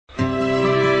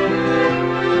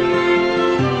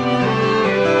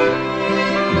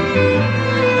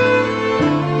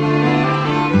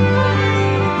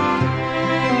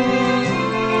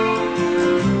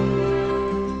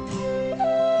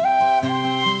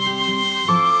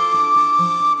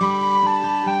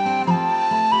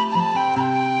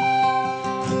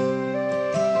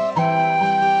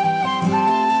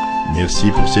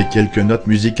Merci pour ces quelques notes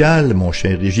musicales, mon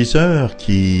cher régisseur,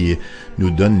 qui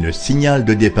nous donne le signal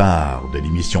de départ de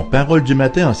l'émission Parole du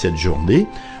matin en cette journée.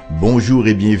 Bonjour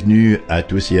et bienvenue à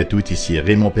tous et à toutes, ici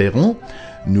Raymond Perron.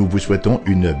 Nous vous souhaitons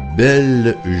une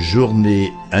belle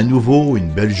journée à nouveau,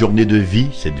 une belle journée de vie,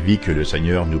 cette vie que le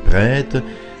Seigneur nous prête.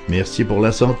 Merci pour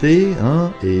la santé,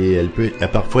 et elle peut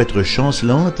parfois être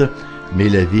chancelante, mais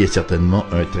la vie est certainement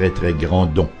un très très grand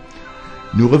don.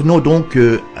 Nous revenons donc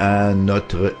à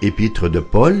notre épître de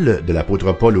Paul, de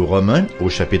l'apôtre Paul aux Romains, au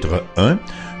chapitre 1.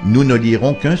 Nous ne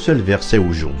lirons qu'un seul verset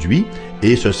aujourd'hui,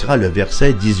 et ce sera le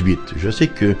verset 18. Je sais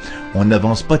que on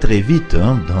n'avance pas très vite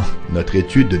dans notre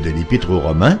étude de l'épître aux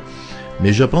Romains,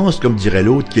 mais je pense, comme dirait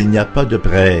l'autre, qu'il n'y a pas de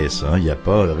presse. Il n'y a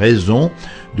pas raison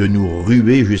de nous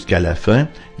ruer jusqu'à la fin.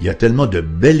 Il y a tellement de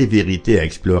belles vérités à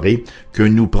explorer que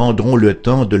nous prendrons le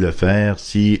temps de le faire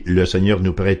si le Seigneur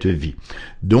nous prête vie.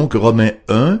 Donc, Romains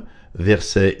 1,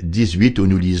 verset 18, où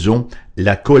nous lisons «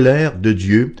 La colère de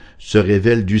Dieu se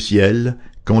révèle du ciel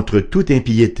contre toute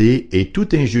impiété et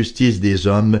toute injustice des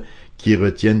hommes qui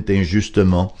retiennent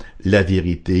injustement la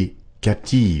vérité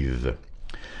captive. »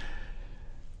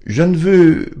 Je ne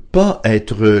veux pas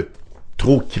être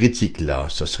trop critique là,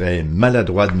 ce serait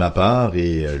maladroit de ma part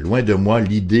et loin de moi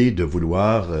l'idée de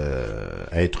vouloir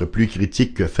être plus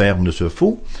critique que faire ne se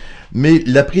faut, mais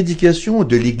la prédication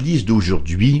de l'Église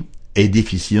d'aujourd'hui est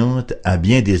déficiente à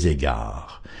bien des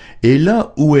égards. Et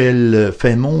là où elle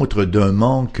fait montre d'un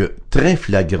manque très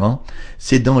flagrant,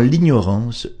 c'est dans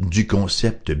l'ignorance du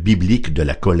concept biblique de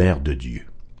la colère de Dieu.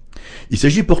 Il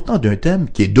s'agit pourtant d'un thème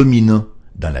qui est dominant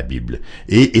dans la Bible,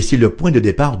 et c'est le point de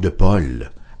départ de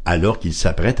Paul, alors qu'il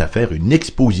s'apprête à faire une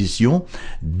exposition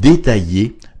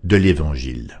détaillée de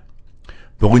l'Évangile.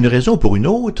 Pour une raison ou pour une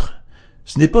autre,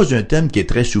 ce n'est pas un thème qui est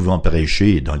très souvent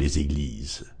prêché dans les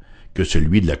églises que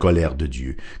celui de la colère de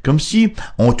Dieu, comme si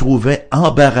on trouvait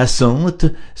embarrassante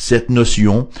cette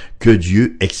notion que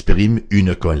Dieu exprime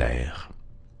une colère.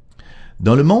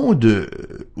 Dans le monde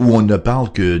où on ne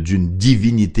parle que d'une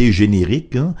divinité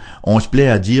générique, on se plaît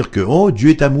à dire que « Oh, Dieu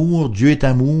est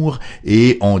amour »,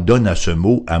 et on donne à ce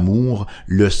mot « amour »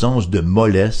 le sens de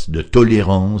mollesse, de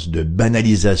tolérance, de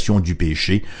banalisation du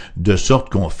péché, de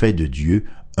sorte qu'on fait de Dieu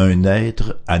un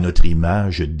être à notre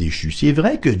image déchue. C'est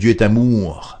vrai que Dieu est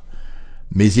amour,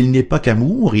 mais il n'est pas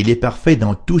qu'amour, il est parfait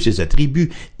dans tous ses attributs,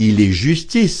 il est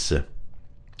justice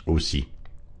aussi.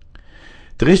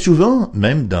 Très souvent,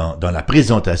 même dans la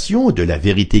présentation de la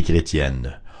vérité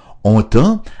chrétienne, on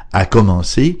tend à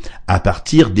commencer à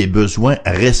partir des besoins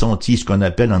ressentis, ce qu'on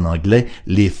appelle en anglais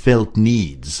les felt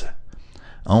needs.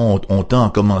 On tend à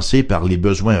commencer par les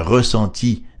besoins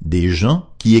ressentis des gens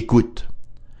qui écoutent.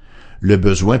 Le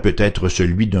besoin peut être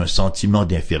celui d'un sentiment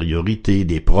d'infériorité,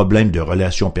 des problèmes de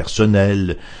relations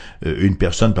personnelles. Une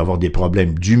personne peut avoir des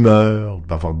problèmes d'humeur,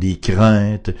 peut avoir des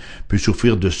craintes, peut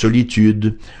souffrir de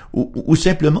solitude, ou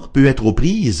simplement peut être aux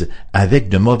prises avec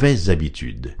de mauvaises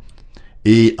habitudes.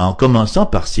 Et en commençant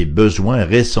par ces besoins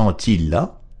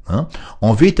ressentis-là,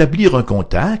 on veut établir un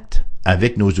contact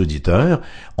avec nos auditeurs,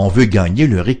 on veut gagner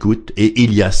leur écoute, et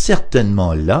il y a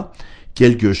certainement là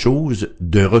quelque chose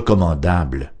de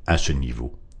recommandable à ce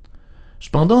niveau.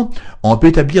 Cependant, on peut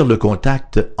établir le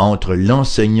contact entre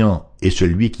l'enseignant et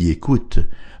celui qui écoute,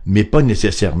 mais pas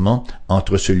nécessairement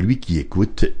entre celui qui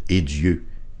écoute et Dieu.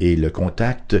 Et le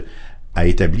contact à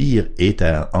établir est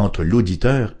entre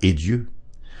l'auditeur et Dieu.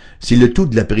 C'est le tout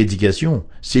de la prédication,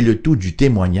 c'est le tout du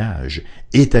témoignage,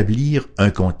 établir un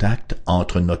contact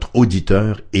entre notre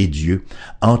auditeur et Dieu,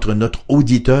 entre notre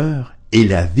auditeur et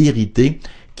la vérité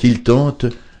qu'il tente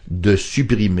de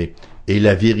supprimer. Et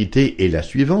la vérité est la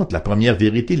suivante. La première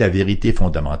vérité, la vérité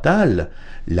fondamentale,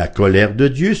 la colère de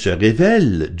Dieu se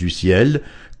révèle du ciel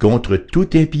contre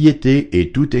toute impiété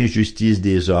et toute injustice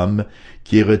des hommes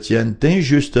qui retiennent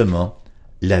injustement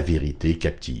la vérité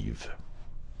captive.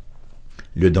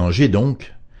 Le danger,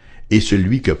 donc, est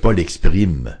celui que Paul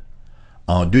exprime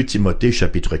en 2 Timothée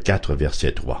chapitre 4,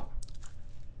 verset 3.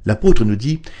 L'apôtre nous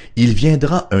dit « Il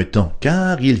viendra un temps,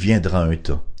 car il viendra un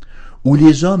temps, où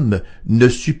les hommes ne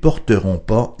supporteront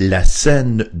pas la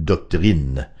saine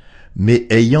doctrine, mais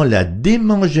ayant la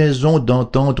démangeaison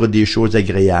d'entendre des choses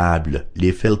agréables,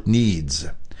 les felt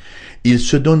needs. Ils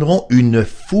se donneront une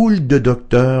foule de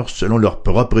docteurs selon leurs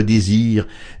propres désirs,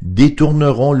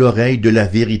 détourneront l'oreille de la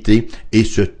vérité et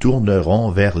se tourneront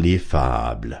vers les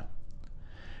fables. »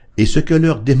 Et ce que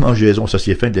leur démangeaison, ça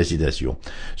c'est fin de la citation,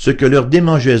 ce que leur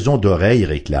démangeaison d'oreille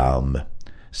réclame,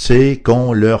 c'est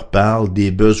qu'on leur parle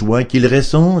des besoins qu'ils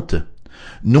ressentent,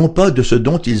 non pas de ce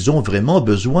dont ils ont vraiment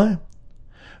besoin.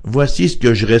 Voici ce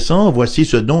que je ressens, voici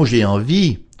ce dont j'ai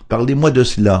envie, parlez-moi de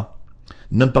cela.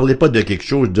 Ne me parlez pas de quelque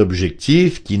chose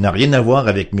d'objectif qui n'a rien à voir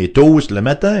avec mes toasts le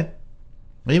matin.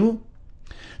 Voyez-vous?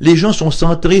 Les gens sont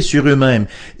centrés sur eux-mêmes.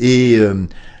 Et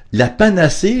la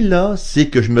panacée, là, c'est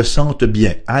que je me sente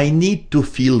bien. I need to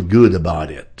feel good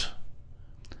about it.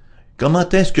 Comment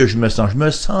est-ce que je me sens? Je me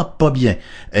sens pas bien.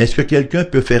 Est-ce que quelqu'un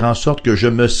peut faire en sorte que je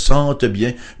me sente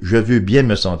bien? Je veux bien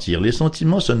me sentir. Les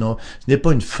sentiments, ce n'est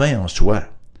pas une fin en soi.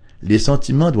 Les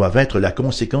sentiments doivent être la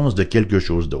conséquence de quelque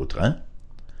chose d'autre, hein?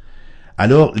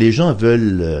 Alors, les gens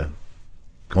veulent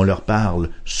qu'on leur parle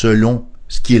selon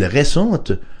ce qu'ils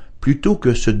ressentent plutôt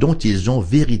que ce dont ils ont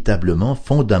véritablement,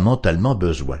 fondamentalement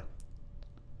besoin.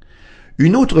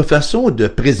 Une autre façon de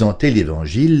présenter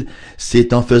l'Évangile,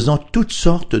 c'est en faisant toutes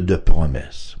sortes de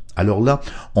promesses. Alors là,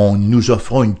 on nous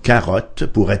offre une carotte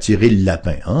pour attirer le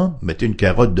lapin. Hein? Mettez une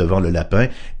carotte devant le lapin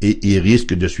et il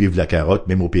risque de suivre la carotte,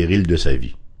 même au péril de sa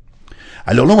vie.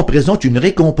 Alors là, on présente une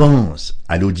récompense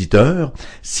à l'auditeur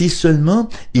si seulement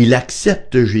il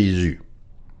accepte Jésus.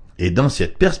 Et dans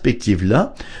cette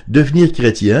perspective-là, devenir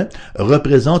chrétien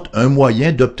représente un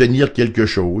moyen d'obtenir quelque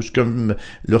chose, comme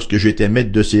lorsque j'étais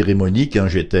maître de cérémonie, quand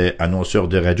j'étais annonceur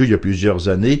de radio il y a plusieurs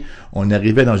années, on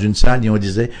arrivait dans une salle et on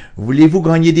disait « Voulez-vous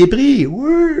gagner des prix? »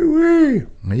 Oui, oui. Vous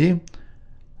voyez?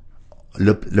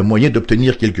 Le moyen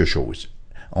d'obtenir quelque chose.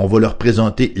 On va leur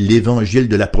présenter l'évangile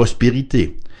de la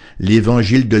prospérité,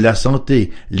 l'évangile de la santé,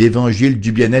 l'évangile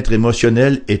du bien-être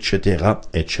émotionnel, etc.,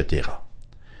 etc.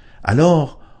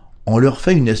 Alors, on leur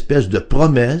fait une espèce de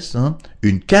promesse, hein,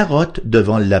 une carotte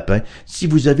devant le lapin. Si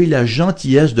vous avez la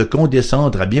gentillesse de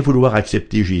condescendre à bien vouloir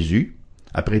accepter Jésus,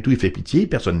 après tout il fait pitié,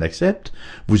 personne n'accepte,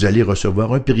 vous allez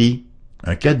recevoir un prix,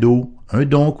 un cadeau, un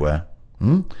don, quoi.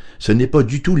 Ce n'est pas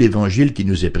du tout l'évangile qui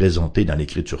nous est présenté dans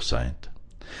l'Écriture sainte.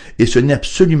 Et ce n'est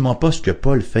absolument pas ce que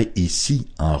Paul fait ici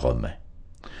en Romains.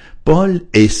 Paul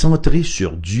est centré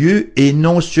sur Dieu et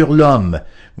non sur l'homme.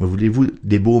 Voulez-vous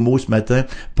des beaux mots ce matin?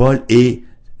 Paul est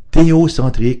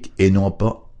théocentrique et non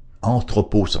pas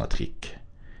anthropocentrique.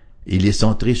 Il est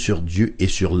centré sur Dieu et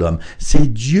sur l'homme. C'est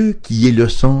Dieu qui est le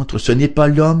centre, ce n'est pas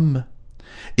l'homme.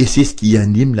 Et c'est ce qui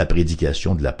anime la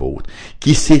prédication de l'apôtre,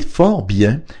 qui sait fort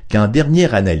bien qu'en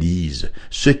dernière analyse,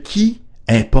 ce qui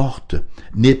importe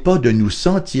n'est pas de nous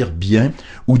sentir bien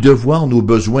ou de voir nos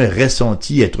besoins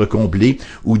ressentis être comblés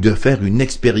ou de faire une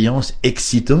expérience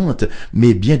excitante,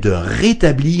 mais bien de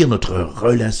rétablir notre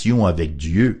relation avec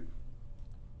Dieu.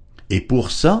 Et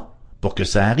pour ça, pour que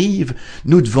ça arrive,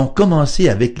 nous devons commencer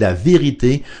avec la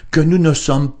vérité que nous ne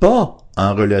sommes pas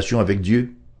en relation avec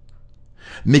Dieu,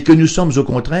 mais que nous sommes au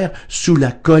contraire sous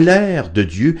la colère de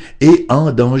Dieu et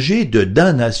en danger de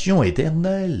damnation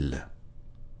éternelle.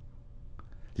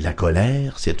 La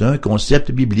colère, c'est un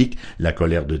concept biblique, la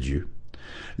colère de Dieu.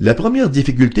 La première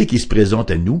difficulté qui se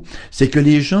présente à nous, c'est que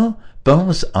les gens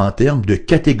pensent en termes de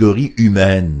catégories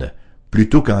humaines,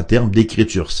 plutôt qu'en termes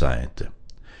d'écriture sainte.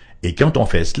 Et quand on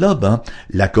fait cela,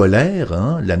 la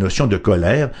colère, la notion de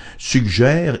colère,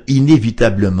 suggère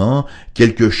inévitablement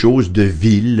quelque chose de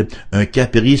vil, un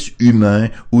caprice humain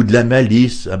ou de la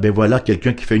malice. Voilà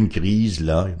quelqu'un qui fait une crise,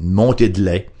 là, une montée de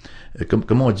lait,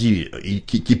 comme on dit,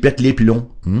 qui pète les plombs.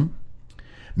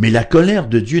 Mais la colère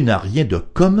de Dieu n'a rien de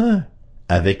commun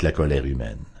avec la colère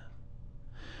humaine.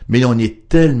 Mais on est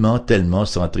tellement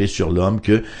centré sur l'homme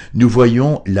que nous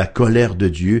voyons la colère de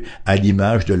Dieu à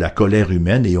l'image de la colère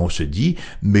humaine et on se dit,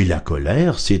 mais la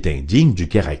colère, c'est indigne du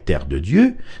caractère de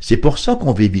Dieu. C'est pour ça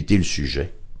qu'on veut éviter le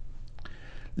sujet.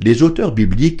 Les auteurs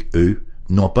bibliques, eux,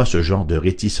 n'ont pas ce genre de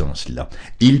réticence-là.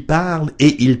 Ils parlent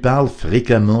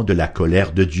fréquemment de la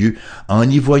colère de Dieu en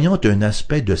y voyant un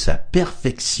aspect de sa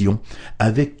perfection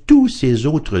avec tous ses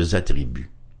autres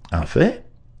attributs. En fait,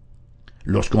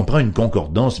 lorsqu'on prend une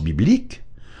concordance biblique,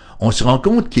 on se rend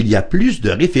compte qu'il y a plus de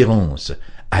références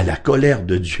à la colère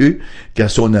de Dieu qu'à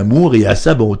son amour et à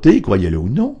sa bonté, croyez-le ou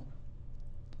non.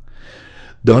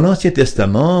 Dans l'Ancien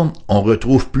Testament, on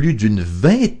retrouve plus d'une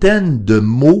vingtaine de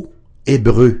mots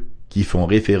hébreux qui font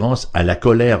référence à la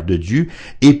colère de Dieu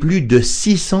et plus de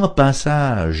 600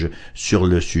 passages sur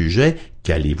le sujet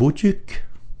qu'allez-vous-tuc.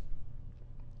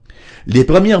 Les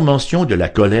premières mentions de la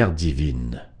colère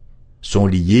divine sont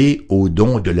liées au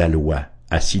don de la loi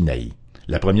à Sinaï.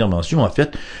 La première mention, en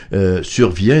fait,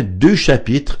 survient 2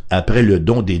 chapitres après le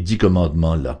don des 10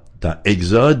 commandements-là. Dans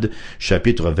Exode,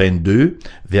 chapitre 22,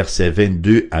 versets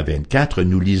 22 à 24,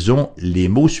 nous lisons les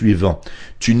mots suivants.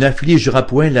 « Tu n'affligeras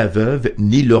point la veuve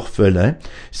ni l'orphelin.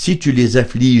 Si tu les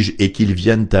affliges et qu'ils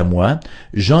viennent à moi,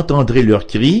 j'entendrai leurs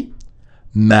cris.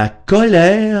 Ma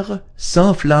colère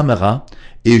s'enflammera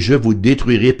et je vous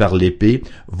détruirai par l'épée.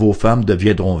 Vos femmes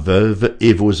deviendront veuves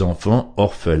et vos enfants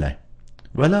orphelins. »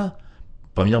 Voilà,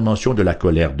 première mention de la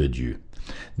colère de Dieu.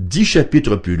 10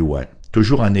 chapitres plus loin,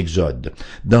 toujours en Exode,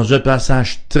 dans un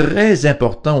passage très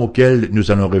important auquel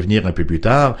nous allons revenir un peu plus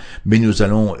tard, mais nous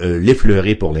allons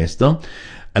l'effleurer pour l'instant.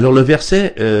 Alors le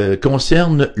verset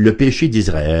concerne le péché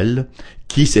d'Israël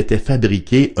qui s'était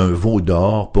fabriqué un veau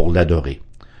d'or pour l'adorer.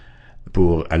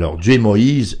 Alors Dieu et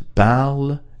Moïse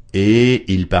parlent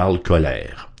et il parle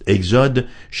colère. Exode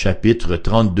chapitre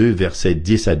 32 versets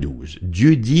 10 à 12.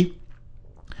 Dieu dit: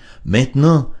 «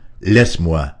 Maintenant,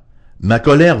 laisse-moi. Ma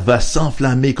colère va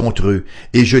s'enflammer contre eux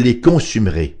et je les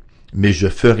consumerai, mais je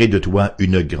ferai de toi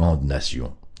une grande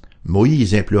nation. »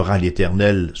 Moïse implora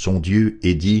l'Éternel, son Dieu,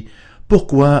 et dit: «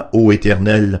 Pourquoi, ô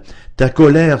Éternel, ta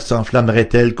colère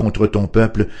s'enflammerait-elle contre ton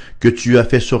peuple que tu as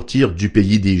fait sortir du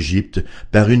pays d'Égypte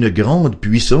par une grande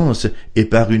puissance et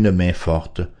par une main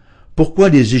forte? Pourquoi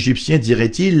les Égyptiens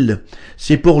diraient-ils: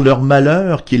 c'est pour leur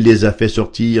malheur qu'il les a fait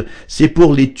sortir, c'est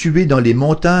pour les tuer dans les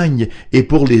montagnes et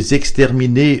pour les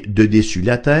exterminer de dessus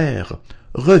la terre?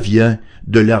 Reviens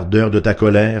de l'ardeur de ta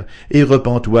colère et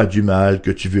repens-toi du mal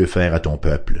que tu veux faire à ton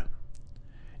peuple. »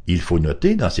 Il faut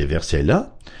noter dans ces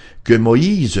versets-là que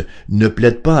Moïse ne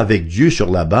plaide pas avec Dieu sur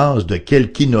la base de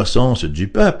quelque innocence du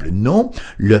peuple. Non,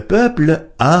 le peuple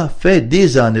a fait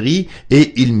des âneries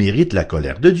et il mérite la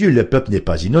colère de Dieu. Le peuple n'est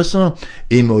pas innocent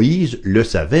et Moïse le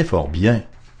savait fort bien.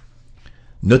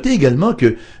 Notez également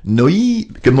que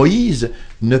Moïse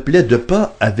ne plaide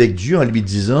pas avec Dieu en lui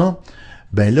disant: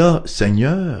 « Ben là,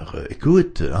 Seigneur,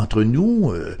 écoute, entre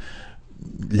nous...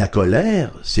 la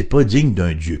colère, c'est pas digne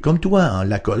d'un Dieu comme toi. Hein?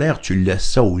 La colère, tu laisses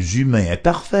ça aux humains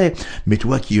imparfaits. Mais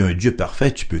toi qui es un Dieu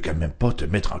parfait, tu peux quand même pas te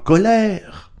mettre en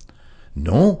colère. »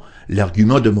 Non,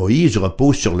 l'argument de Moïse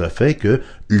repose sur le fait que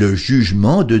le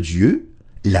jugement de Dieu,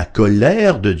 la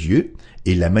colère de Dieu,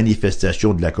 et la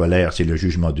manifestation de la colère, c'est le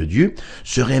jugement de Dieu,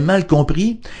 serait mal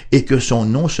compris et que son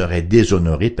nom serait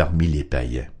déshonoré parmi les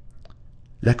païens.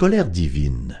 La colère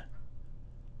divine,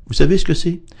 vous savez ce que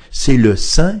c'est? C'est le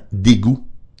saint dégoût.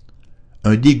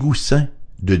 Un dégoût saint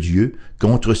de Dieu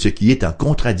contre ce qui est en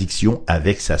contradiction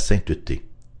avec sa sainteté.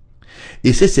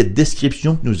 Et c'est cette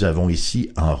description que nous avons ici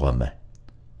en Romains.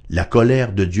 La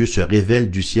colère de Dieu se révèle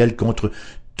du ciel contre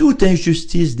toute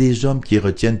injustice des hommes qui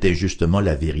retiennent injustement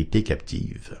la vérité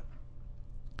captive.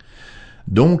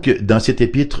 Donc, dans cet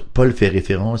épître, Paul fait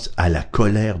référence à la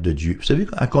colère de Dieu. Vous savez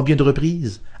à combien de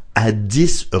reprises? À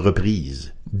 10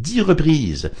 reprises. 10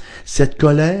 reprises. Cette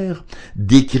colère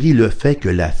décrit le fait que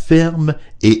la ferme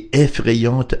et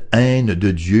effrayante haine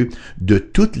de Dieu de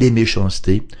toutes les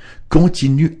méchancetés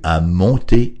continue à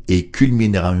monter et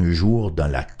culminera un jour dans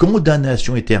la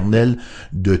condamnation éternelle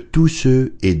de tous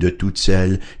ceux et de toutes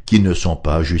celles qui ne sont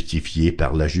pas justifiés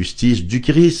par la justice du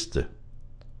Christ.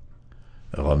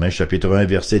 Romains chapitre 1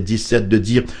 verset 17 de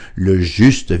dire: « Le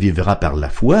juste vivra par la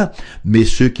foi, mais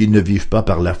ceux qui ne vivent pas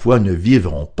par la foi ne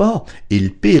vivront pas,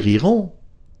 ils périront. »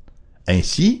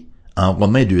 Ainsi, en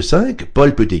Romains 2,5,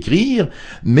 Paul peut écrire: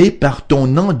 « Mais par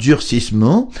ton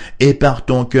endurcissement et par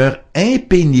ton cœur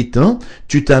impénitent,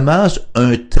 tu t'amasses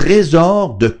un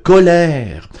trésor de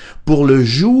colère pour le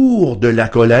jour de la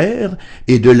colère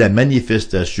et de la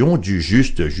manifestation du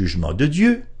juste jugement de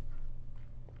Dieu. »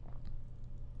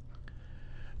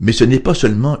 Mais ce n'est pas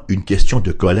seulement une question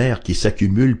de colère qui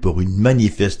s'accumule pour une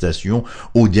manifestation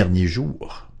au dernier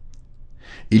jour.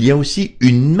 Il y a aussi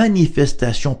une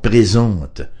manifestation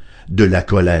présente de la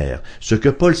colère, ce que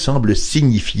Paul semble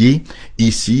signifier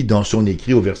ici dans son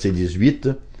écrit au verset 18,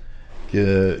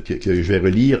 que je vais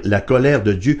relire: « La colère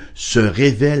de Dieu se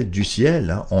révèle du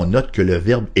ciel. » On note que le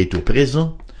verbe est au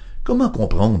présent. Comment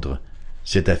comprendre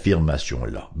cette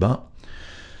affirmation-là?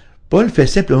 Paul fait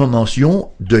simplement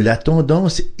mention de la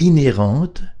tendance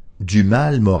inhérente du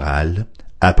mal moral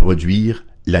à produire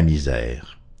la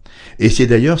misère. Et c'est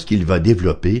d'ailleurs ce qu'il va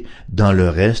développer dans le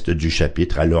reste du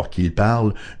chapitre, alors qu'il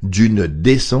parle d'une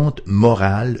descente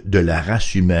morale de la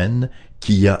race humaine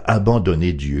qui a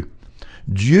abandonné Dieu.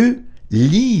 Dieu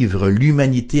livre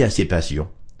l'humanité à ses passions.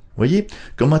 Voyez,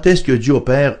 comment est-ce que Dieu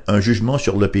opère un jugement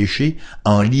sur le péché?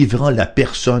 En livrant la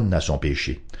personne à son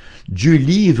péché. Dieu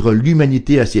livre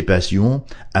l'humanité à ses passions,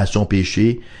 à son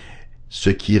péché, ce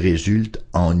qui résulte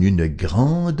en une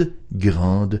grande,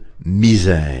 grande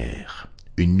misère.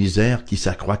 Une misère qui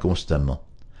s'accroît constamment.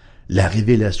 La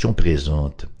révélation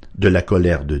présente de la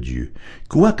colère de Dieu,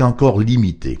 quoiqu'encore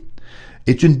limitée,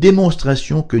 est une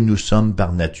démonstration que nous sommes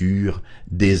par nature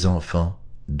des enfants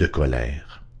de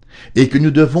colère, et que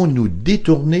nous devons nous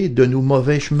détourner de nos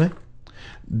mauvais chemins,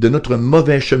 de notre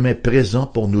mauvais chemin présent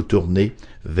pour nous tourner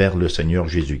vers le Seigneur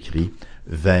Jésus-Christ,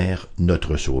 vers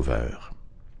notre Sauveur.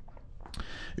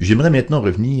 J'aimerais maintenant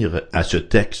revenir à ce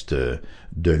texte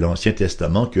de l'Ancien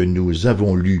Testament que nous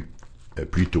avons lu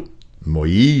plus tôt.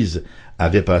 Moïse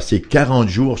avait passé 40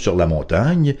 jours sur la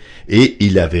montagne et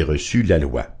il avait reçu la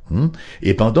loi.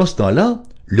 Et pendant ce temps-là,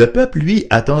 le peuple, lui,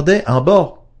 attendait en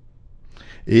bas.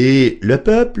 Et le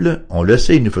peuple, on le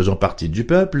sait, nous faisons partie du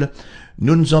peuple,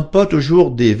 nous ne sommes pas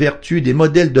toujours des vertus, des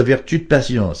modèles de vertu de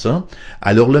patience.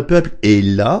 Alors le peuple est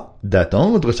là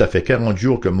d'attendre, ça fait 40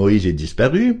 jours que Moïse est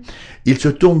disparu. Il se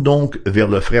tourne donc vers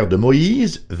le frère de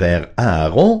Moïse, vers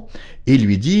Aaron, et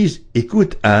lui disent, «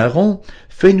 Écoute, Aaron,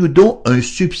 fais-nous donc un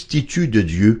substitut de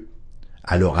Dieu. »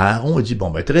 Alors Aaron dit,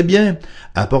 bon ben très bien,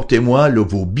 apportez-moi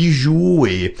vos bijoux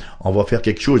et on va faire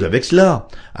quelque chose avec cela.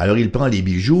 Alors il prend les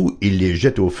bijoux, il les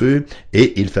jette au feu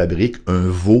et il fabrique un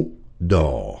veau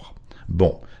d'or.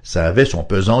 Bon, ça avait son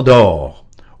pesant d'or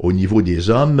au niveau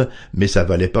des hommes, mais ça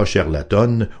valait pas cher la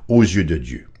tonne aux yeux de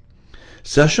Dieu.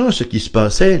 Sachant ce qui se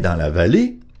passait dans la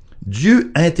vallée,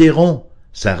 Dieu interrompt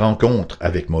sa rencontre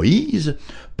avec Moïse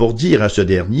pour dire à ce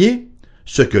dernier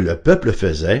ce que le peuple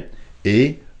faisait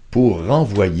et pour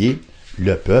renvoyer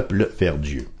le peuple vers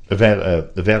Dieu,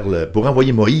 pour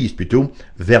renvoyer Moïse plutôt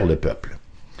vers le peuple.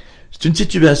 C'est une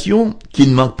situation qui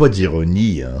ne manque pas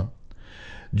d'ironie.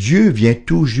 Dieu vient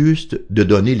tout juste de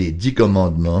donner les 10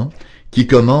 commandements qui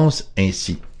commencent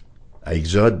ainsi. À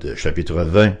Exode chapitre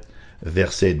 20,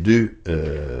 verset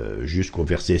 2 jusqu'au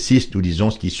verset 6, nous lisons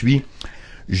ce qui suit.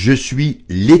 « Je suis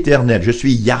l'Éternel, je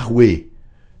suis Yahweh,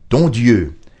 ton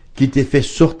Dieu, qui t'ai fait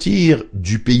sortir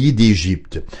du pays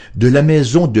d'Égypte, de la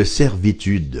maison de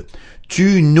servitude.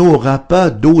 Tu n'auras pas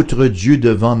d'autre Dieu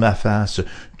devant ma face.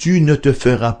 Tu ne te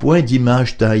feras point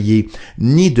d'image taillée,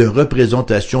 ni de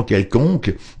représentation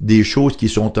quelconque des choses qui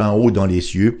sont en haut dans les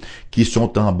cieux, qui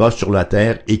sont en bas sur la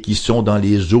terre et qui sont dans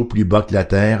les eaux plus bas que la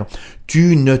terre.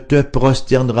 Tu ne te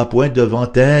prosterneras point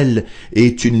devant elles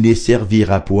et tu ne les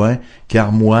serviras point,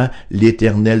 car moi,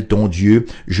 l'Éternel ton Dieu,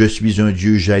 je suis un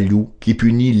Dieu jaloux qui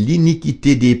punit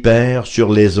l'iniquité des pères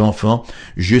sur les enfants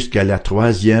jusqu'à la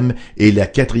 3e et la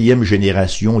 4e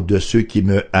génération de ceux qui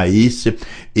me haïssent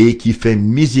et qui fait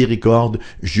miséricorde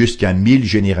jusqu'à 1000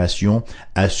 générations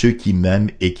à ceux qui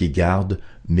m'aiment et qui gardent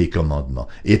mes commandements. »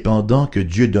 Et pendant que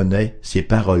Dieu donnait ces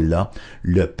paroles-là,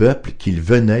 le peuple qu'il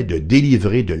venait de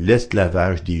délivrer de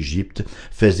l'esclavage d'Égypte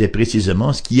faisait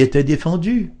précisément ce qui était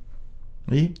défendu.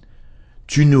 Oui?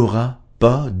 Tu n'auras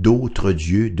pas d'autre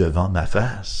Dieu devant ma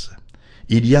face.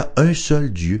 Il y a un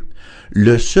seul Dieu,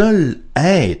 le seul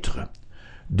être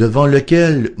devant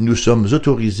lequel nous sommes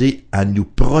autorisés à nous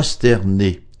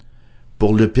prosterner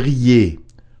pour le prier,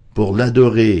 pour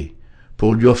l'adorer,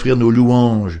 pour lui offrir nos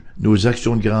louanges, nos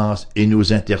actions de grâce et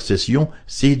nos intercessions,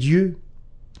 c'est Dieu.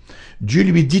 Dieu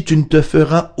lui dit, tu ne te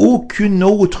feras aucune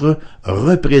autre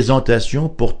représentation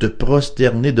pour te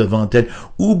prosterner devant elle.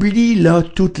 Oublie là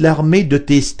toute l'armée de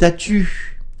tes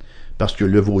statues. Parce que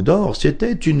le veau d'or,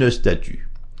 c'était une statue.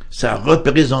 Ça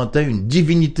représentait une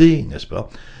divinité, n'est-ce pas?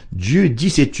 Dieu dit,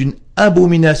 c'est une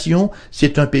abomination,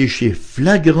 c'est un péché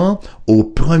flagrant au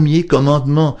premier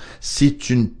commandement. C'est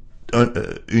une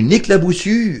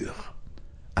éclaboussure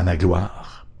à ma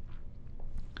gloire.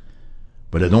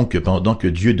 Voilà donc que pendant que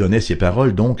Dieu donnait ses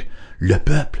paroles, donc, le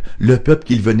peuple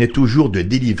qu'il venait toujours de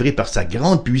délivrer par sa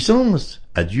grande puissance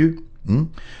à Dieu,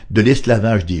 de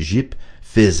l'esclavage d'Égypte,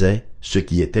 faisait ce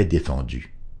qui était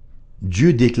défendu.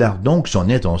 Dieu déclare donc son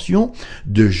intention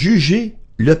de juger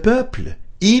le peuple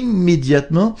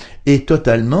immédiatement et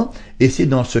totalement, et c'est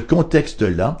dans ce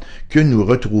contexte-là que nous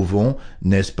retrouvons,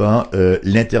 n'est-ce pas,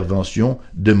 l'intervention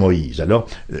de Moïse. Alors,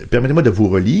 permettez-moi de vous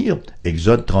relire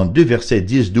Exode 32, versets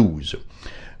 10-12.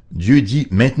 Dieu dit,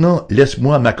 « Maintenant,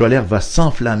 laisse-moi, ma colère va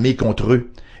s'enflammer contre eux,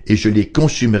 et je les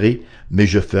consumerai, mais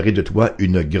je ferai de toi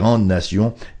une grande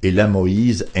nation. » Et là,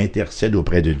 Moïse intercède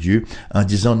auprès de Dieu en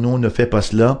disant, non, ne fais pas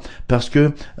cela, parce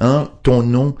que ton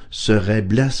nom serait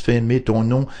blasphémé, ton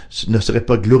nom ne serait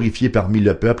pas glorifié parmi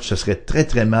le peuple, ce serait très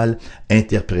très mal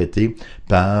interprété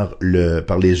par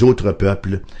les autres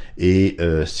peuples, et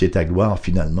c'est ta gloire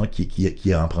finalement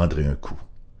qui en prendrait un coup.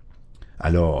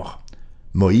 Alors,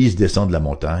 Moïse descend de la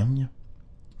montagne,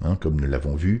 comme nous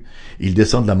l'avons vu, il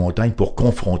descend de la montagne pour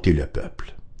confronter le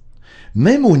peuple.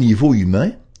 Même au niveau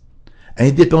humain,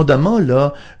 indépendamment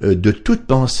là de toute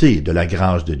pensée de la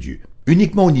grâce de Dieu,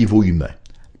 uniquement au niveau humain,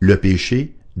 le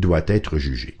péché doit être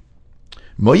jugé.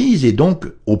 Moïse est donc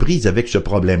aux prises avec ce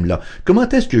problème-là. Comment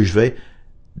est-ce que je vais,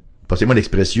 passez-moi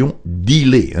l'expression,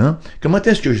 dealer, Comment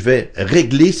est-ce que je vais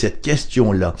régler cette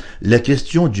question-là, la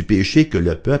question du péché que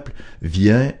le peuple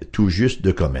vient tout juste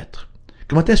de commettre?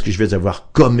 Comment est-ce que je vais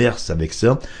avoir commerce avec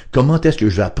ça? Comment est-ce que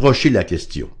je vais approcher la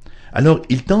question? Alors,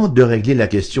 il tente de régler la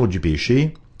question du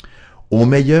péché au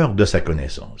meilleur de sa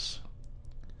connaissance.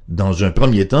 Dans un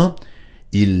premier temps,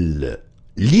 il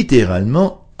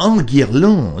littéralement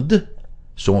enguirlande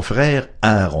son frère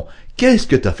Aaron. Qu'est-ce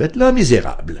que t'as fait là,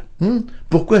 misérable?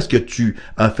 Pourquoi est-ce que tu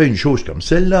as fait une chose comme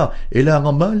celle-là? Et là,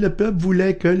 le peuple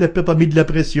voulait que le peuple a mis de la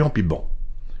pression, puis bon,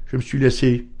 je me suis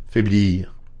laissé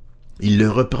faiblir. Il le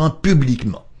reprend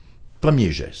publiquement.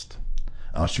 Premier geste.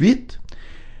 Ensuite,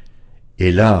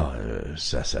 et là,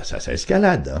 ça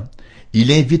escalade, hein?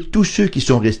 Il invite tous ceux qui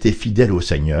sont restés fidèles au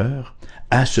Seigneur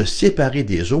à se séparer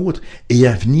des autres et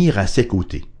à venir à ses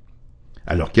côtés.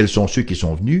 Alors, quels sont ceux qui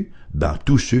sont venus?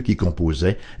 Tous ceux qui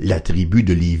composaient la tribu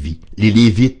de Lévi, les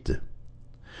Lévites.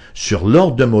 Sur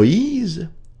l'ordre de Moïse,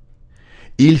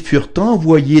 ils furent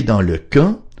envoyés dans le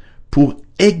camp pour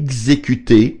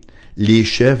exécuter les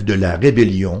chefs de la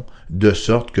rébellion, de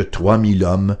sorte que 3000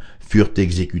 hommes furent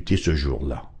exécutés ce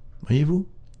jour-là. Voyez-vous?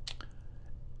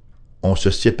 On se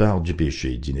sépare du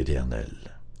péché, dit l'Éternel.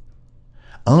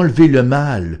 Enlevez le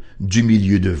mal du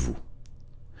milieu de vous.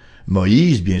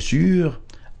 Moïse, bien sûr,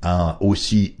 a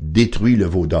aussi détruit le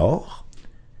veau d'or.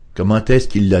 Comment est-ce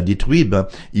qu'il l'a détruit?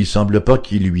 Il semble pas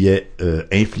qu'il lui ait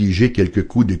infligé quelques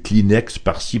coups de Kleenex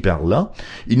par-ci, par-là.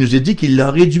 Il nous a dit qu'il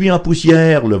l'a réduit en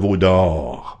poussière, le veau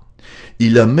d'or.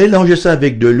 Il a mélangé ça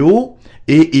avec de l'eau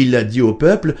et il a dit au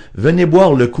peuple, « Venez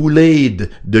boire le Kool-Aid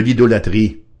de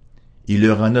l'idolâtrie. » Il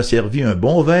leur en a servi un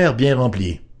bon verre bien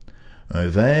rempli. Un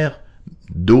verre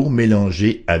d'eau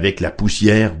mélangée avec la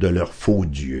poussière de leur faux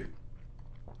dieu.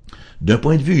 D'un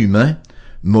point de vue humain,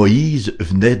 Moïse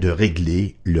venait de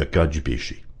régler le cas du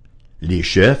péché. Les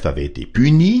chefs avaient été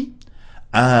punis,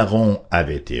 Aaron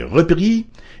avait été repris,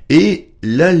 et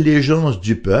l'allégeance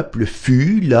du peuple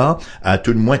fut, là, à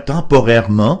tout le moins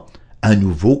temporairement, à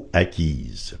nouveau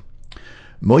acquise.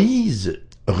 Moïse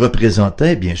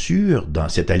représentait, bien sûr, dans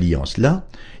cette alliance-là,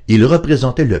 il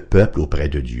représentait le peuple auprès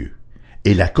de Dieu.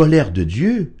 Et la colère de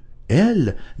Dieu,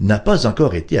 elle, n'a pas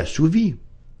encore été assouvie.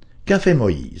 Qu'a fait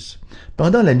Moïse?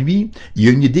 Pendant la nuit, il y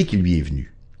a une idée qui lui est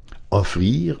venue.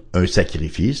 Offrir un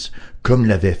sacrifice comme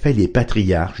l'avaient fait les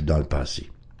patriarches dans le passé.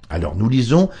 Alors nous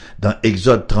lisons dans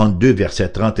Exode 32, versets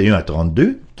 31 à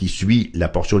 32, qui suit la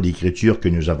portion d'écriture que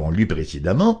nous avons lue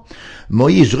précédemment,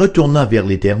 Moïse retourna vers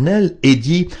l'Éternel et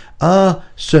dit, « Ah,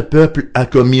 ce peuple a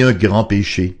commis un grand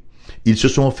péché. Ils se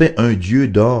sont fait un dieu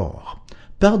d'or.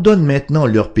 Pardonne maintenant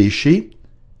leur péché,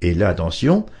 et là,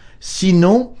 attention,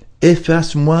 sinon,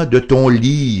 efface-moi de ton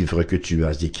livre que tu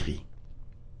as écrit. »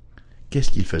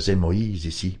 Qu'est-ce qu'il faisait Moïse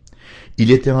ici?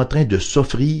 Il était en train de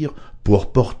s'offrir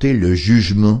pour porter le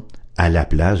jugement à la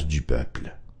place du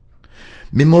peuple.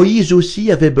 Mais Moïse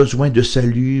aussi avait besoin de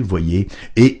salut, voyez,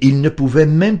 et il ne pouvait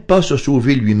même pas se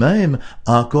sauver lui-même,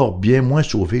 encore bien moins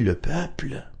sauver le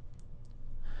peuple.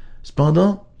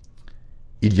 Cependant,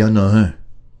 il y en a un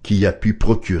qui a pu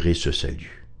procurer ce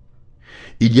salut.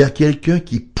 Il y a quelqu'un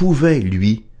qui pouvait,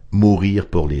 lui, mourir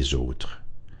pour les autres.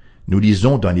 Nous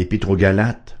lisons dans l'Épître aux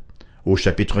Galates, au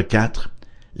chapitre 4,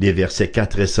 les versets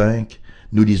 4 et 5,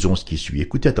 nous lisons ce qui suit.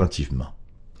 Écoutez attentivement.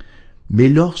 « Mais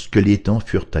lorsque les temps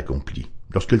furent accomplis,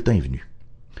 lorsque le temps est venu,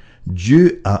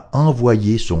 Dieu a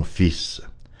envoyé son Fils,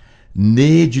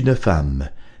 né d'une femme,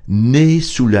 né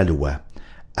sous la loi,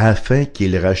 afin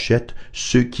qu'il rachète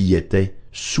ceux qui étaient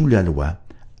sous la loi,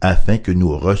 afin que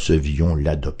nous recevions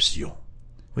l'adoption. »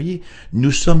 Voyez,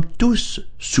 nous sommes tous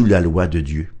sous la loi de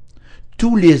Dieu.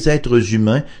 Tous les êtres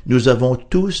humains, nous avons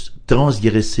tous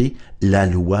transgressé la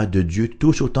loi de Dieu,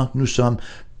 tous autant que nous sommes.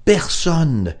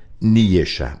 Personne n'y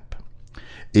échappe.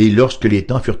 Et lorsque les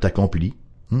temps furent accomplis,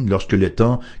 lorsque le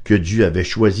temps que Dieu avait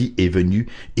choisi est venu,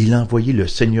 il a envoyé le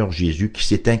Seigneur Jésus qui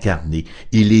s'est incarné.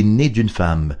 Il est né d'une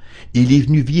femme. Il est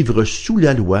venu vivre sous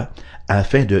la loi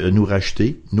afin de nous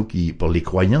racheter, nous qui, pour les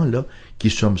croyants là, qui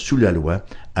sommes sous la loi,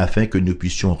 afin que nous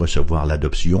puissions recevoir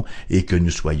l'adoption et que nous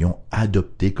soyons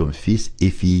adoptés comme fils et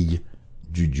filles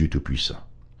du Dieu Tout-Puissant.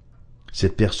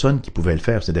 Cette personne qui pouvait le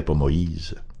faire, ce n'était pas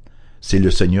Moïse. C'est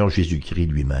le Seigneur Jésus-Christ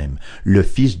lui-même, le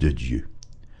Fils de Dieu.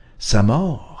 Sa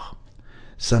mort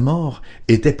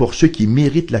était pour ceux qui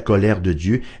méritent la colère de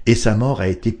Dieu, et sa mort a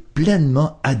été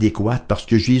pleinement adéquate parce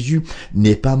que Jésus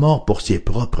n'est pas mort pour ses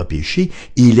propres péchés,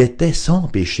 il était sans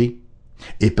péché.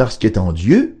 Et parce qu'étant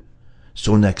Dieu,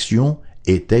 son action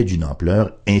était d'une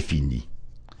ampleur infinie.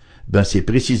 C'est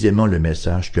précisément le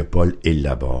message que Paul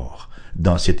élabore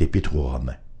dans cet épître aux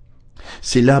Romains.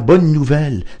 C'est la bonne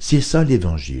nouvelle, c'est ça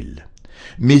l'Évangile.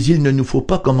 Mais il ne nous faut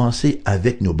pas commencer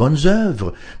avec nos bonnes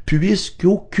œuvres,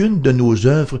 puisqu'aucune de nos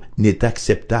œuvres n'est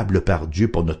acceptable par Dieu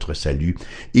pour notre salut.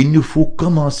 Il nous faut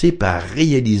commencer par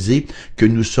réaliser que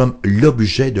nous sommes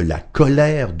l'objet de la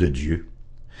colère de Dieu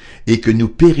et que nous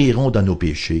périrons dans nos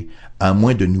péchés à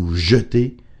moins de nous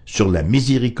jeter sur la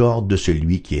miséricorde de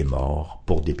celui qui est mort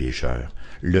pour des pécheurs,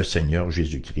 le Seigneur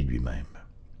Jésus-Christ lui-même.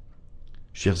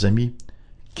 Chers amis,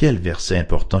 quel verset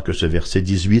important que ce verset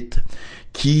 18,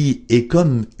 qui est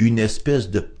comme une espèce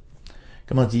de,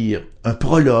 un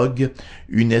prologue,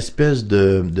 une espèce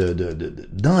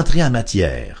d'entrée en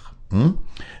matière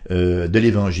de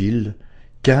l'Évangile,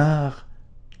 car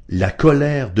la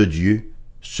colère de Dieu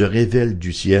se révèle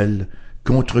du ciel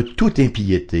contre toute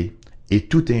impiété et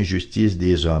toute injustice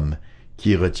des hommes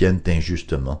qui retiennent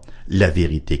injustement la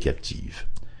vérité captive.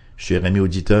 Chers amis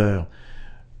auditeurs,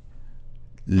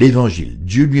 l'Évangile,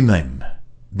 Dieu lui-même,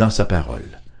 dans sa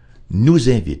parole, nous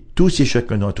invite, tous et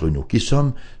chacun d'entre nous, qui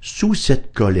sommes sous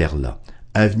cette colère-là,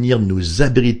 à venir nous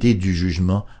abriter du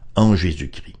jugement en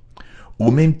Jésus-Christ. Au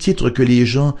même titre que les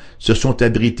gens se sont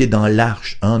abrités dans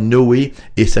l'arche, Noé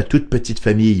et sa toute petite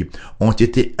famille ont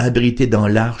été abrités dans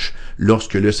l'arche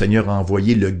lorsque le Seigneur a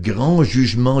envoyé le grand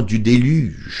jugement du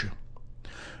déluge.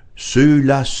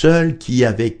 Ceux-là seuls qui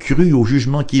avaient cru au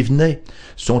jugement qui venait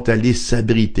sont allés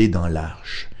s'abriter dans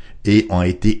l'arche et ont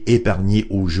été épargnés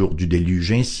au jour du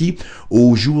déluge. Ainsi,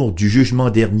 au jour du jugement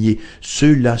dernier,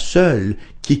 ceux-là seuls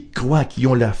qui croient, qui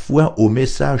ont la foi au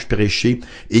message prêché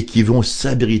et qui vont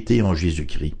s'abriter en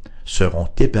Jésus-Christ seront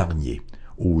épargnés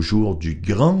au jour du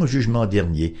grand jugement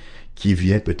dernier qui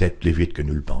vient peut-être plus vite que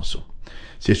nous le pensons.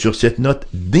 C'est sur cette note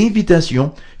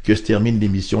d'invitation que se termine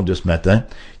l'émission de ce matin,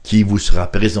 qui vous sera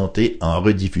présentée en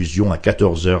rediffusion à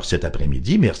 14h cet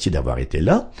après-midi. Merci d'avoir été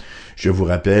là. Je vous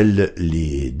rappelle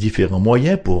les différents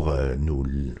moyens pour nous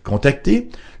contacter.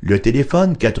 Le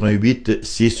téléphone 88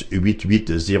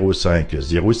 688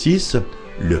 0506,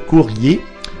 le courrier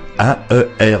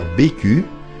AERBQ,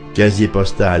 casier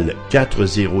postal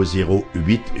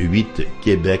 40088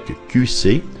 Québec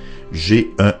QC,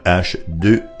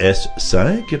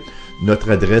 G1H2S5,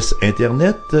 notre adresse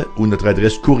Internet ou notre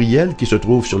adresse courriel qui se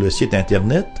trouve sur le site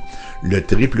Internet, le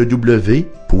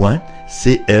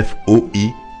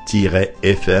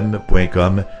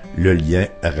www.cfoi-fm.com, le lien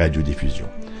radiodiffusion.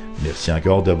 Merci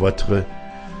encore de votre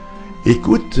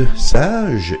écoute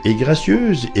sage et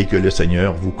gracieuse et que le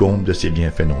Seigneur vous comble de ses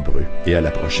bienfaits nombreux. Et à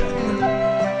la prochaine.